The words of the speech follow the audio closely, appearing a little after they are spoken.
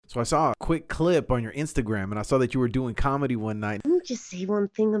So I saw a quick clip on your Instagram and I saw that you were doing comedy one night. Let me just say one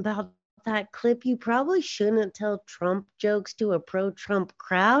thing about that clip. You probably shouldn't tell Trump jokes to a pro-Trump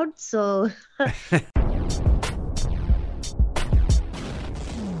crowd. So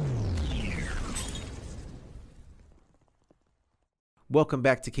Welcome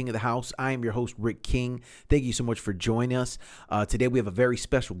back to King of the House. I am your host, Rick King. Thank you so much for joining us. Today we have a very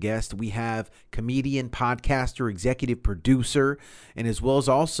special guest. We have comedian, podcaster, executive producer, and as well as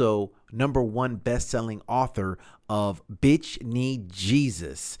also #1 best-selling author of Bitch Need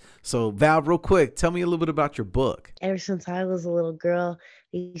Jesus. So Val, real quick, tell me a little bit about your book. ever since I was a little girl,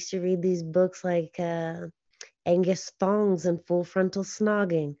 I used to read these books like Angus Thongs and Full Frontal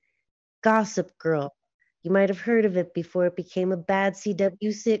Snogging, Gossip Girl. You might have heard of it before it became a bad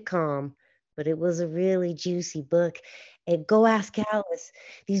CW sitcom, but it was a really juicy book. And Go Ask Alice.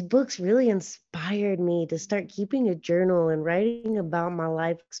 These books really inspired me to start keeping a journal and writing about my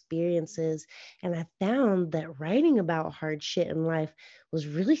life experiences. And I found that writing about hard shit in life was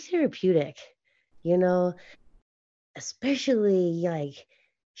really therapeutic, you know, especially like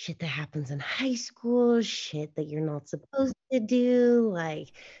shit that happens in high school, shit that you're not supposed to do,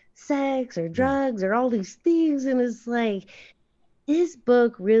 like sex or Yeah. drugs or all these things. And it's like, this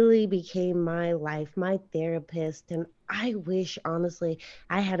book really became my life, my therapist. And I wish, honestly,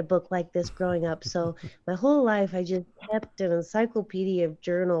 I had a book like this growing up. So my whole life, I just kept an encyclopedia of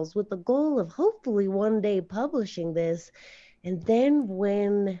journals with the goal of hopefully one day publishing this. And then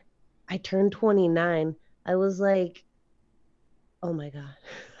when I turned 29, I was like, oh my God,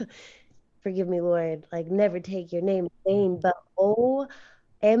 forgive me, Lord, like never take your name in vain, but OMG,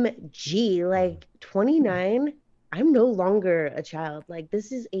 like 29, I'm no longer a child. Like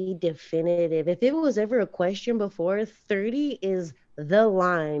this is a definitive. If it was ever a question before, 30 is the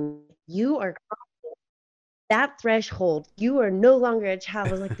line. You are that threshold. You are no longer a child.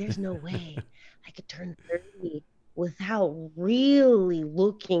 I was like, there's no way I could turn 30 without really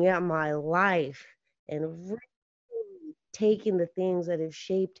looking at my life and really taking the things that have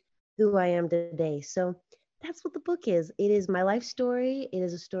shaped who I am today. So that's what the book is. It is my life story. It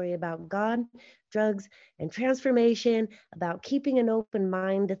is a story about God, drugs, and transformation, about keeping an open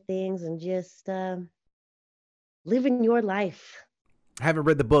mind to things and just living your life. I haven't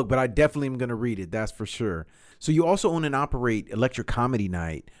read the book, but I definitely am going to read it. That's for sure. So you also own and operate Electric Comedy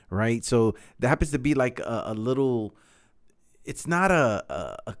Night, right? So that happens to be like a little, it's not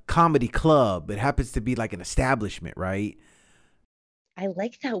a comedy club. It happens to be like an establishment, right? I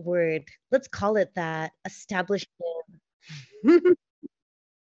like that word. Let's call it that, establishment.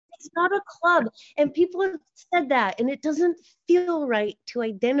 It's not a club. And people have said that, and it doesn't feel right to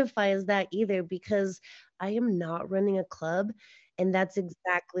identify as that either because I am not running a club. And that's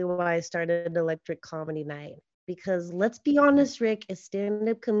exactly why I started Electric Comedy Night. Because let's be honest, Rick, as stand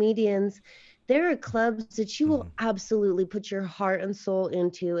up comedians, there are clubs that you will Mhm. absolutely put your heart and soul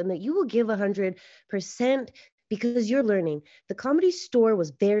into and that you will give 100% because you're learning. The Comedy Store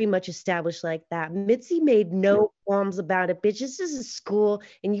was very much established like that. Mitzi made no qualms about it. Bitch, this is a school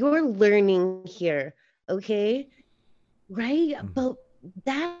and you're learning here. Okay. Right. Mhm. But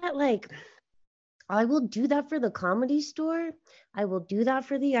that, like, I will do that for the Comedy Store. I will do that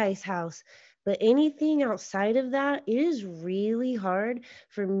for the Ice House. But anything outside of that, it is really hard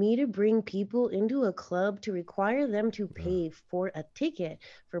for me to bring people into a club to require them to pay for a ticket,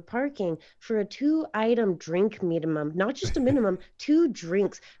 for parking, for a 2 item drink minimum, not just a minimum, 2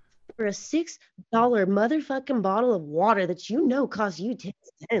 drinks, for a $6 motherfucking bottle of water that you know costs you 10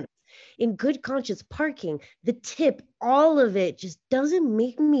 cents. In good conscience, parking, the tip, all of it just doesn't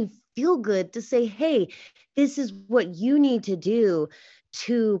make me feel good to say, hey, this is what you need to do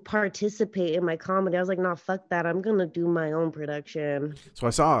to participate in my comedy. I was like, nah, fuck that. I'm gonna do my own production. So I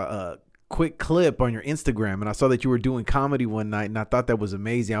saw a quick clip on your Instagram and I saw that you were doing comedy one night and I thought that was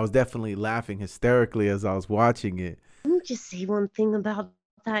amazing. I was definitely laughing hysterically as I was watching it. Let me just say one thing about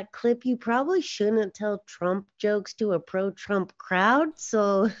that clip. You probably shouldn't tell Trump jokes to a pro-Trump crowd.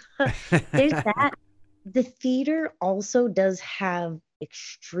 So there's that. The theater also does have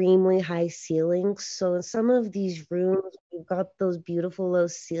extremely high ceilings. So in some of these rooms, you've got those beautiful low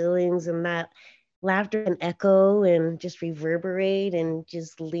ceilings and that laughter can echo and just reverberate and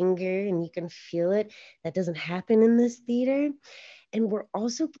just linger and you can feel it. That doesn't happen in this theater. And we're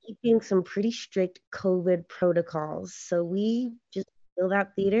also keeping some pretty strict COVID protocols. So we just fill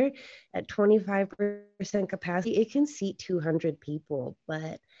that theater at 25% capacity. It can seat 200 people,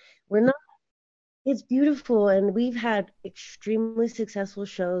 but we're not. It's beautiful, and we've had extremely successful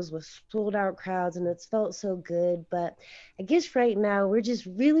shows with sold out crowds, and it's felt so good. But I guess right now we're just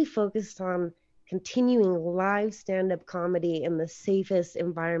really focused on continuing live stand-up comedy in the safest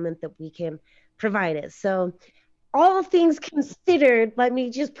environment that we can provide it. So all things considered, let me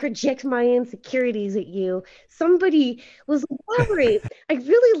just project my insecurities at you. Somebody was like, Valerie, I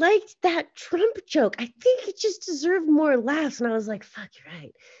really liked that Trump joke. I think it just deserved more laughs. And I was like, fuck, you're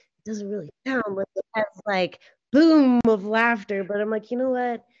right. It doesn't really sound like it has like boom of laughter. But I'm like, you know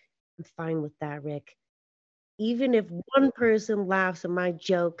what? I'm fine with that, Rick. Even if one person laughs at my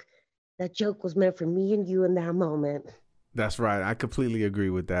joke, that joke was meant for me and you in that moment. That's right. I completely agree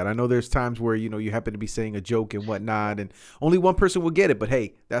with that. I know there's times where, you happen to be saying a joke and whatnot, and only one person will get it, but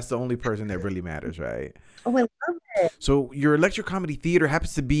hey, that's the only person that really matters, right? Oh, I love it. So your electric comedy theater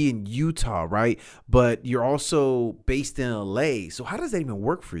happens to be in Utah, right? But you're also based in LA. So how does that even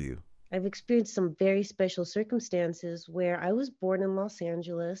work for you? I've experienced some very special circumstances where I was born in Los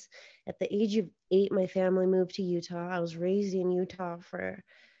Angeles. At the age of 8, my family moved to Utah. I was raised in Utah for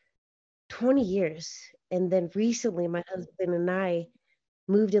 20 years. And then recently, my husband and I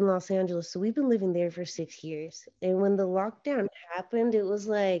moved in Los Angeles. So we've been living there for 6 years. And when the lockdown happened, it was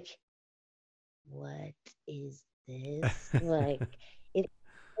like, what is this? Like, if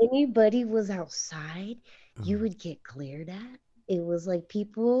anybody was outside, you Mm. would get glared at. It was like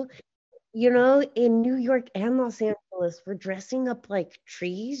people, in New York and Los Angeles, we're dressing up like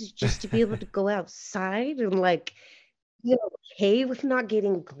trees just to be able to go outside and like be okay with not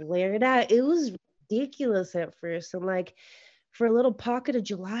getting glared at. It was ridiculous at first. And like for a little pocket of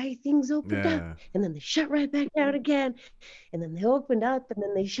July, things opened up Yeah. and then they shut right back down again. And then they opened up and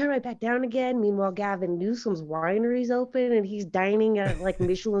then they shut right back down again. Meanwhile, Gavin Newsom's winery's open and he's dining at like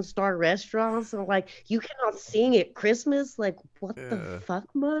Michelin star restaurants. And like, you cannot sing at Christmas. Like, what the Yeah. fuck,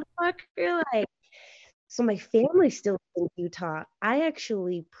 motherfucker? Like, so my family's still in Utah. I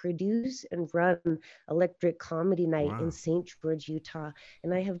actually produce and run Electric Comedy Night in Wow. St. George, Utah.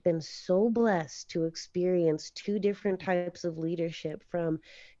 And I have been so blessed to experience two different types of leadership from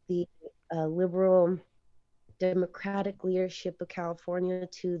the liberal Democratic leadership of California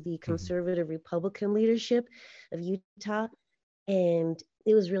to the Mhm. conservative Republican leadership of Utah. And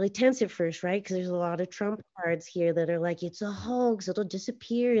it was really tense at first, right? Because there's a lot of Trump cards here that are like, it's a hoax, it'll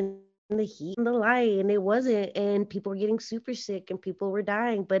disappear in the heat and the light. And it wasn't. And people were getting super sick and people were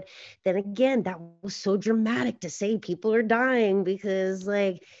dying. But then again, that was so dramatic to say people are dying because,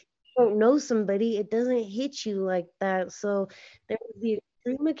 like, you don't know somebody, it doesn't hit you like that. So there was the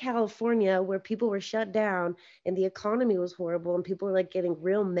extreme of California where people were shut down and the economy was horrible and people were like getting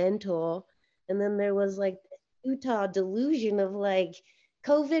real mental. And then there was like Utah delusion of like,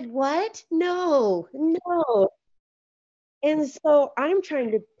 COVID, what? No, no. And so I'm trying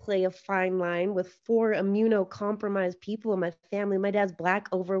to play a fine line with 4 immunocompromised people in my family. My dad's black,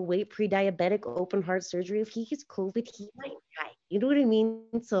 overweight, pre-diabetic, open heart surgery. If he gets COVID, he might die. You know what I mean?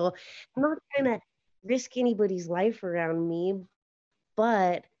 So I'm not trying to risk anybody's life around me,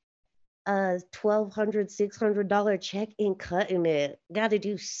 but a $1,200, $600 check ain't cutting it. Got to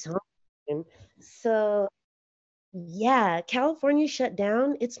do something. So yeah, California shut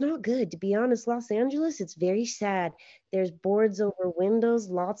down. It's not good, to be honest. Los Angeles, it's very sad. There's boards over windows,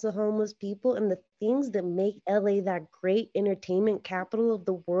 lots of homeless people, and the things that make LA that great entertainment capital of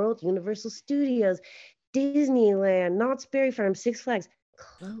the world, Universal Studios, Disneyland, Knott's Berry Farm, Six Flags,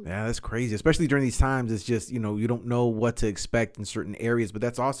 closed. Yeah, that's crazy. Especially during these times, it's just, you don't know what to expect in certain areas. But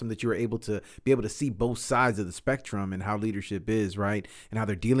that's awesome that you were able to see both sides of the spectrum and how leadership is, right? And how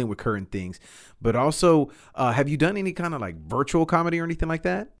they're dealing with current things. But also, have you done any kind of like virtual comedy or anything like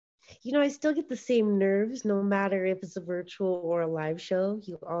that? I still get the same nerves no matter if it's a virtual or a live show.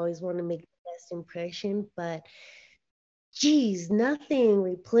 You always want to make the best impression, but geez, nothing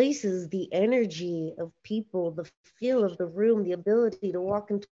replaces the energy of people, the feel of the room, the ability to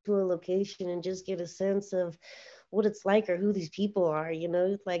walk into a location and just get a sense of what it's like or who these people are.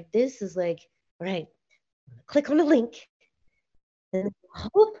 Like this is like, right, click on a link and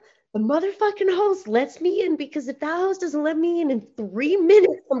hope the motherfucking host lets me in because if that host doesn't let me in 3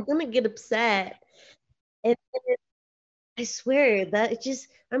 minutes, I'm gonna get upset. And I swear that it just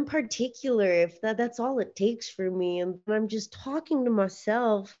I'm particular if that's all it takes for me and I'm just talking to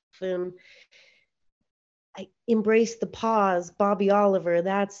myself and I embrace the pause. Bobby Oliver,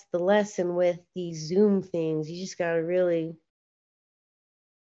 that's the lesson with these Zoom things. You just gotta really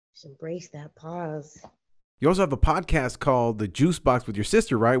just embrace that pause. You also have a podcast called The Juice Box with your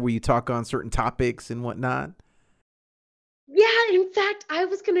sister, right? Where you talk on certain topics and whatnot. Yeah, in fact, I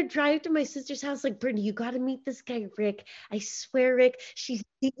was gonna drive to my sister's house like, Brittany, you gotta meet this guy, Rick. I swear, Rick, she's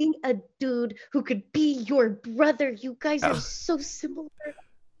dating a dude who could be your brother. You guys are Oh, so similar.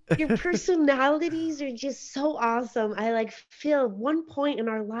 Your personalities are just so awesome. I like feel one point in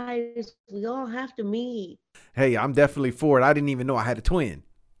our lives we all have to meet. Hey, I'm definitely for it. I didn't even know I had a twin.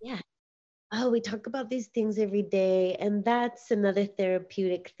 Yeah. Oh, we talk about these things every day, and that's another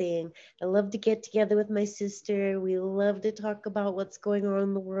therapeutic thing. I love to get together with my sister. We love to talk about what's going on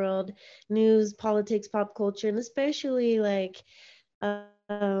in the world, news, politics, pop culture, and especially like,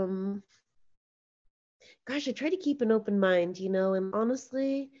 um, gosh, I try to keep an open mind, and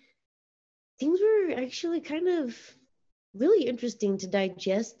honestly, things were actually kind of really interesting to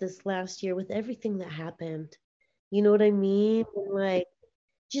digest this last year with everything that happened. You know what I mean? And, like,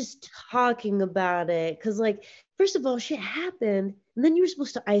 just talking about it. Because, like, first of all, shit happened, and then you were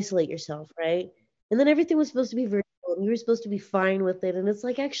supposed to isolate yourself, right? And then everything was supposed to be virtual, and you were supposed to be fine with it. And it's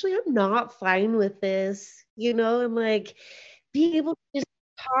like, actually, I'm not fine with this, And, like, being able to just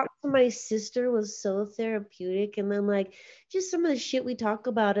talk to my sister was so therapeutic. And then, like, just some of the shit we talk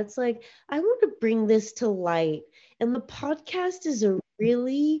about, it's like, I want to bring this to light. And the podcast is a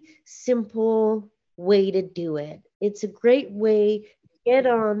really simple way to do it. It's a great way to get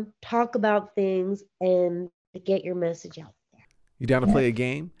on, talk about things, and to get your message out You down to there. play a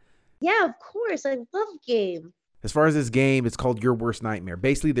game? Yeah, of course. I love games. As far as this game, it's called Your Worst Nightmare.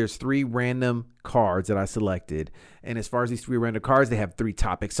 Basically, there's three random cards that I selected. And as far as these three random cards, they have three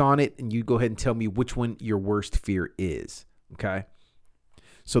topics on it. And you go ahead and tell me which one your worst fear is. Okay.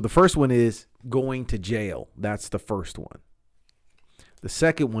 So the first one is going to jail. That's the first one. The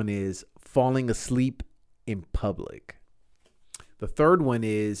second one is falling asleep in public. The third one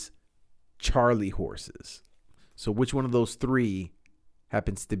is Charlie horses. So which one of those three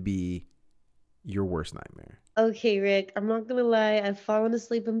happens to be your worst nightmare? Okay, Rick, I'm not gonna lie. I've fallen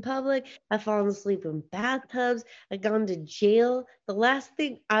asleep in public. I've fallen asleep in bathtubs. I've gone to jail. The last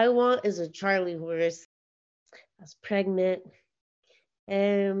thing I want is a Charlie horse. I was pregnant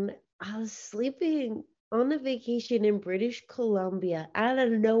and I was sleeping on a vacation in British Columbia out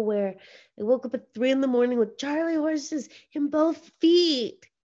of nowhere. I woke up at 3 in the morning with Charlie horses in both feet.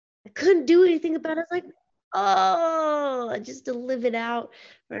 I couldn't do anything about it. I was like, oh, just to live it out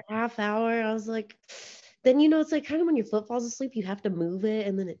for a half hour. I was like, then it's like kind of when your foot falls asleep, you have to move it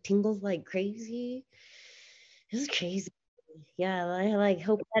and then it tingles like crazy. It was crazy. Yeah, I like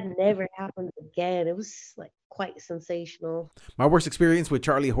hope that never happens again. It was like quite sensational. My worst experience with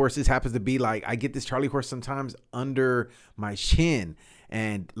Charlie horses happens to be like I get this Charlie horse sometimes under my chin,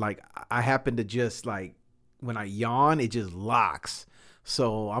 and like I happen to just like when I yawn, it just locks.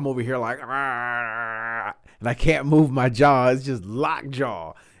 So I'm over here like, "Argh," and I can't move my jaw. It's just locked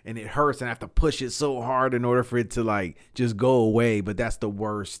jaw, and it hurts, and I have to push it so hard in order for it to like just go away. But that's the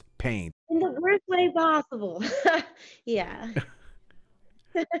worst pain. In the worst way possible. Yeah.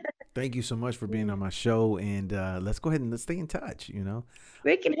 Thank you so much for being on my show, and let's go ahead and let's stay in touch.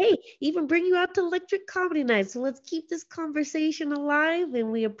 Rick, and hey, even bring you out to Electric Comedy Night. So let's keep this conversation alive,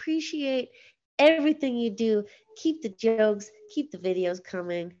 and we appreciate everything you do. Keep the jokes, keep the videos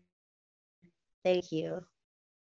coming. Thank you.